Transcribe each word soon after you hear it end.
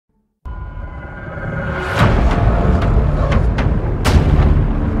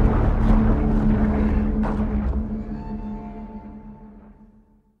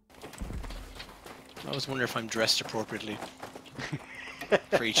always wonder if I'm dressed appropriately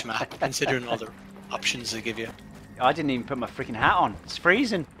for each map, considering all the options they give you. I didn't even put my freaking hat on. It's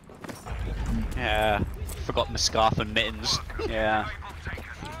freezing. Yeah. Forgot my scarf and mittens. Yeah.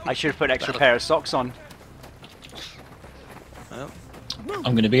 I should have put an extra pair of socks on. Well, I'm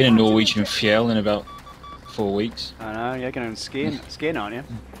going to be in a Norwegian Fjell in about 4 weeks. I know, you're going skiing, aren't you?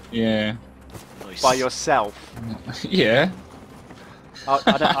 Yeah. nice. By yourself. Yeah.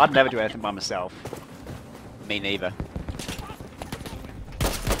 I'd never do anything by myself. Me neither.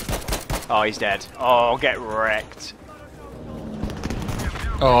 Oh, he's dead. Oh, get wrecked.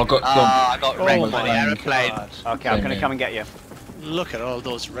 Oh, I got I got wrecked by the my aeroplane. God. Okay, I'm Same going to here. come and get you. Look at all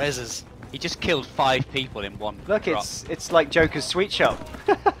those reses. He just killed 5 people in one Look, drop. it's like Joker's sweet shop.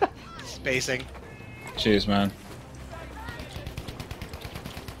 Spacing. Cheers, man.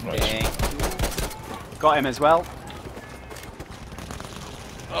 Right. Dang. Got him as well.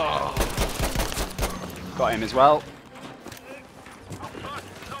 Oh, Got him as well.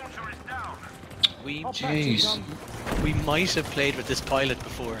 Jeez. we might have played with this pilot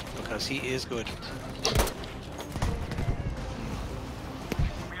before because he is good.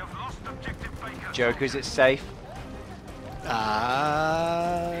 Joker's, it's safe.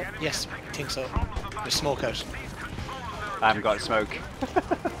 Yes, I think so. There's smoke out. I haven't got smoke.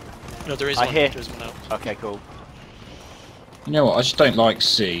 No, there is I one. hear- There's one out. Okay, cool. You know what? I just don't like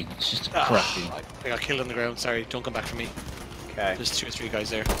C. It's just crappy. I got killed on the ground. Sorry, don't come back for me. Okay, There's 2 or 3 guys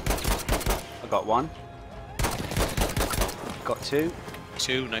there. I got one. Got 2.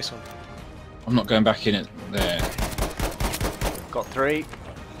 2, nice one. I'm not going back in it there. Got 3.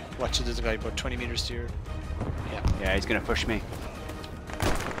 Watch it, there's a guy about 20 meters to your. Yeah, he's gonna push me.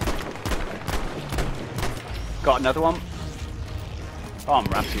 Got another one. Oh, I'm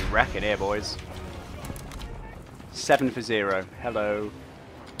absolutely wrecking here, boys. 7 for 0. Hello.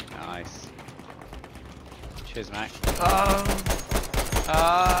 Nice. Cheers, Mac. Oh,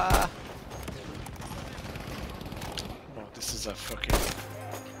 this is a fucking.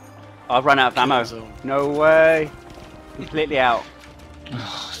 I've run out of ammo. zone. No way. Completely out.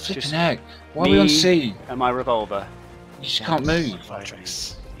 Oh, flipping Just heck. Why are we on C? And my revolver. You just can't move.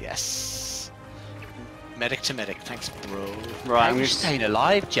 Voltrex. Yes. Medic to medic, thanks, bro. Right, I'm just staying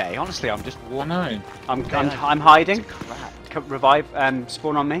alive, Jay. Honestly, I'm just I walking. know. I'm hiding. Crap. Revive,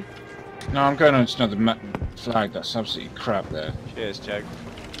 spawn on me. No, I'm going on to another flag. That's absolutely crap there. Cheers, Joe.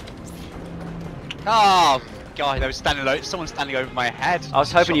 Oh, God, there was someone standing over my head. I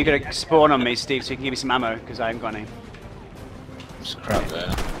was hoping you were gonna spawn on me, Steve, so you can give me some ammo, because I haven't got any. It's crap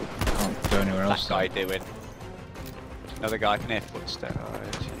there. Can't go anywhere That else. guy doing. Another guy can hear footsteps.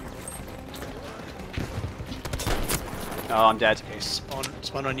 Oh, I'm dead. Okay,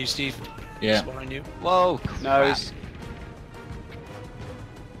 spawn on you, Steve. Yeah. Spawn on you. Whoa, Nose.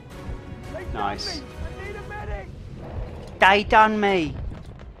 Nice. They done me.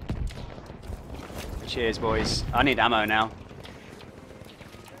 Cheers, boys. I need ammo now.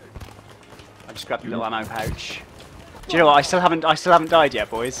 I just grabbed a little ammo pouch. Do you know what? I still haven't died yet,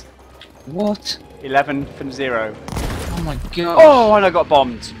 boys. What? 11 from 0. Oh my god. Oh, and I got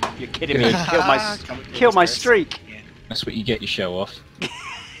bombed. You're kidding me. Good. Killed my streak. That's what you get, you show off.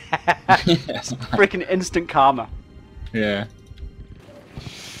 Freaking instant karma. Yeah.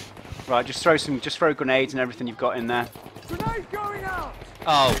 Right, just throw grenades and everything you've got in there.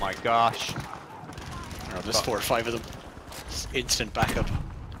 Oh my gosh. Oh, there's 4 or 5 of them. It's instant backup.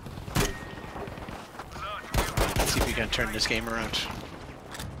 Let's see if we can turn this game around.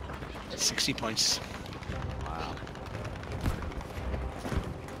 60 points. Wow.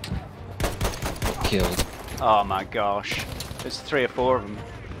 Killed. Oh my gosh. There's 3 or 4 of them.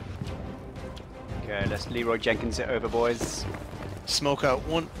 Okay, let's Leroy Jenkins it over, boys. Smoke out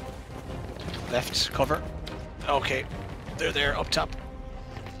 1. Left, cover. Okay. They're there, up top.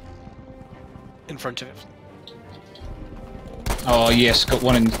 In front of it. Oh yes, got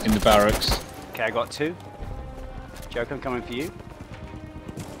one in the barracks. Okay, I got 2. Joke, I'm coming for you.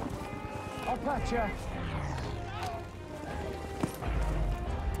 I'll patch ya.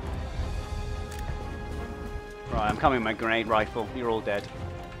 Right, I'm coming with my grenade rifle. You're all dead.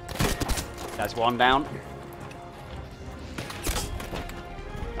 That's 1 down.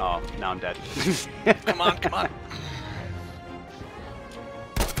 Oh, now I'm dead. Come on, come on.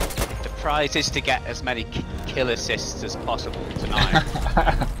 The prize is to get as many kill assists as possible tonight.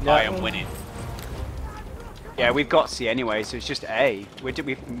 I am winning. Yeah, we've got C anyway, so it's just A.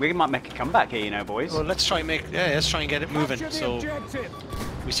 We might make a comeback here, you know, boys. Well, let's try and let's try and get it moving. Capture the So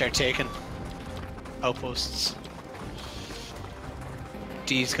objective. we start taking outposts.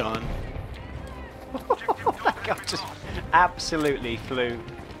 D's gone. That guy just absolutely flew.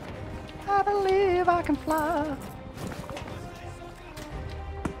 I believe I can fly.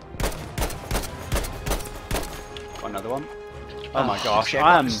 Got another one. Oh my gosh,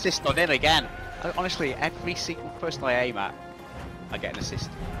 I I'm... assist on in again. Honestly, every single person I aim at, I get an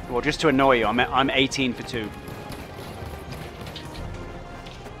assist. Well, just to annoy you, I'm 18 for 2.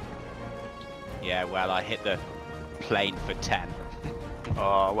 Yeah, well, I hit the plane for 10.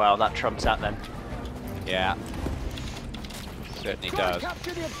 Oh, well, that trumps that then. Yeah. Certainly does.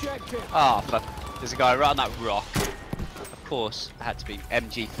 Ah, but there's a guy right on that rock. Of course, it had to be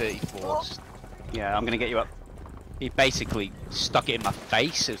MG34. Just, Yeah, I'm gonna get you up. he basically stuck it in my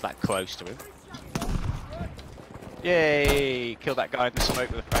face. It was that close to him. Yay! Killed that guy in the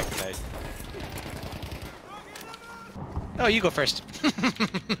smoke with a frag grenade. Oh, you go first.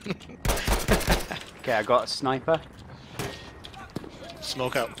 Okay, I got a sniper.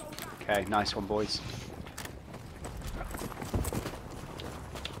 Smoke out. Okay, nice one, boys.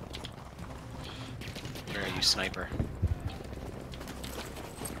 Where are you, sniper?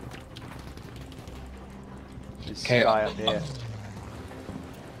 There's Okay, a guy up here.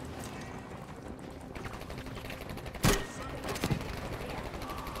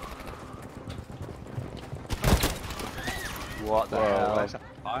 What the hell? Where's that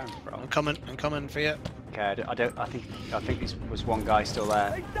firing from? I'm coming for you. Okay, I think there was one guy still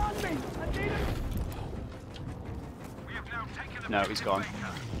there. No, he's gone.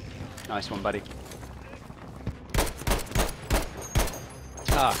 Nice one, buddy.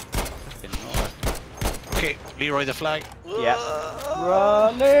 Ah. Okay, Leroy the flag. Yep.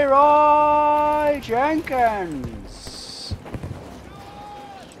 Leroy Jenkins.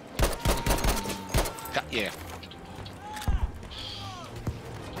 Got you.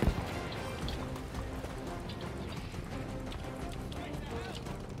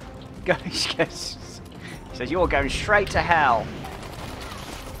 He says you're going straight to hell.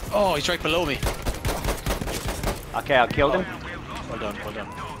 Oh, he's right below me. Okay, I killed him. Well done, well done.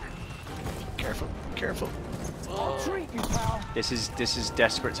 Careful, careful. This is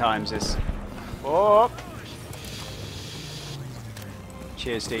desperate times. This. Oh.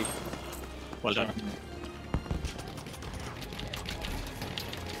 Cheers, Steve. Well done.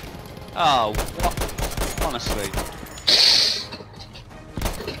 Oh, what? Honestly.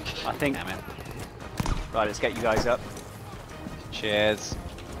 I think. Damn it. Right, let's get you guys up. Cheers.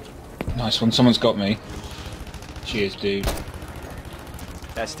 Nice one. Someone's got me. Cheers, dude.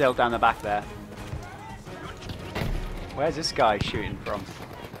 They're still down the back there. Where's this guy shooting from?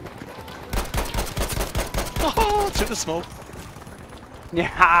 Oh, through the smoke.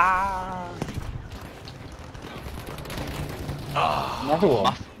 Yeah. Another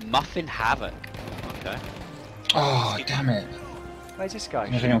one. Muffin Havoc. Okay. Oh, damn it. Where's this guy?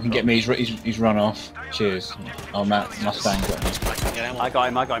 If anyone can get me, he's run off. Cheers. Oh, Matt Mustang got me. I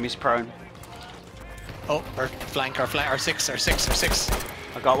got him, he's prone. Oh, our flank, our 6.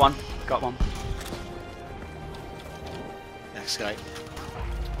 I got one. Next guy.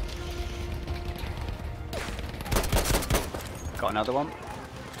 Got another one.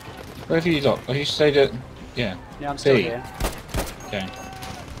 Where have you got? Have you stayed at... Yeah. Yeah, I'm still B. here. Okay.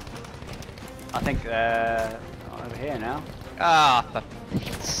 I think over here now. Ah, for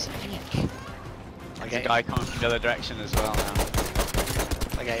Pete's sake. There's Okay. a guy coming from the other direction as well now.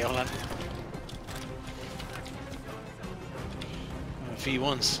 Okay, hold on.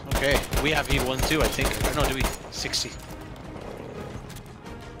 V1s. Okay, we have V1 too, I think. Or no, do we? 60.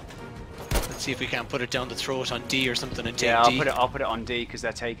 Let's see if we can put it down the throat on D or something and take Yeah, D. I'll put it on D because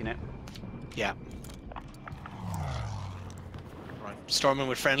they're taking it. Yeah. Right, storming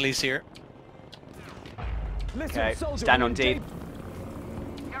with friendlies here. Okay, stand on D.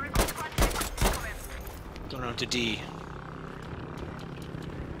 Going on to D.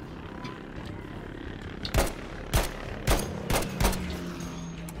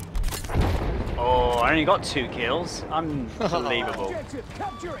 Oh, I only got 2 kills. Unbelievable.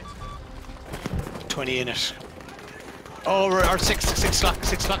 20 in it. Oh, we're our 6 o'clock.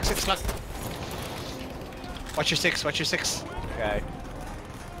 Watch your 6, Okay.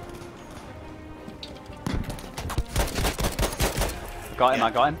 I got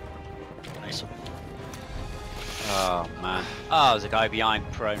him. Nice one. Oh man. Oh, there's a guy behind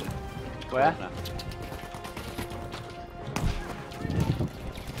prone. Where?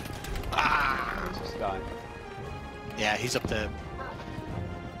 Ah! Where's this guy? Yeah, he's up the...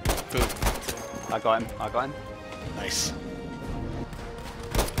 Boom. I got him. Nice.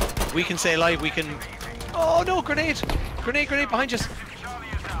 We can stay alive, we can... Oh no, grenade! Grenade behind us!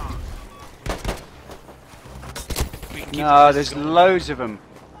 We can keep No, the there's going. loads of them.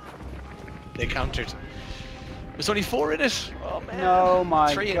 They countered. There's only 4 in it! Oh man! No,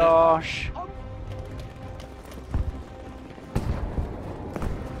 my 3 in it. gosh.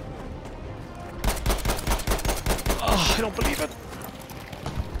 Oh, I don't believe it.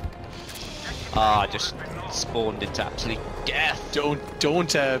 Ah, just spawned into absolute death. Don't.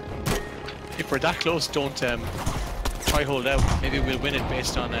 If we're that close, don't try hold out. Maybe we'll win it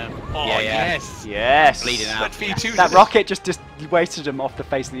based on. Oh Yeah, yeah. yes. Yes. Bleeding out. That V2. That rocket just wasted him off the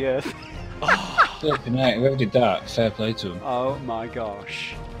face of the earth. Flipping out, whoever did that, fair play to him. Oh my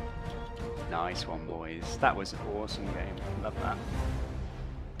gosh. Nice one, boys. That was an awesome game. Love that.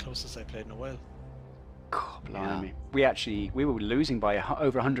 Closest I played in a while. God, blimey. We were losing by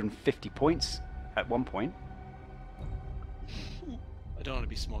over 150 points at one point. I don't want to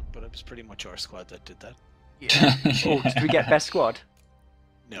be smug, but it was pretty much our squad that did that. Oh, did we get best squad?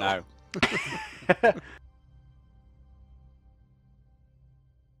 No. No.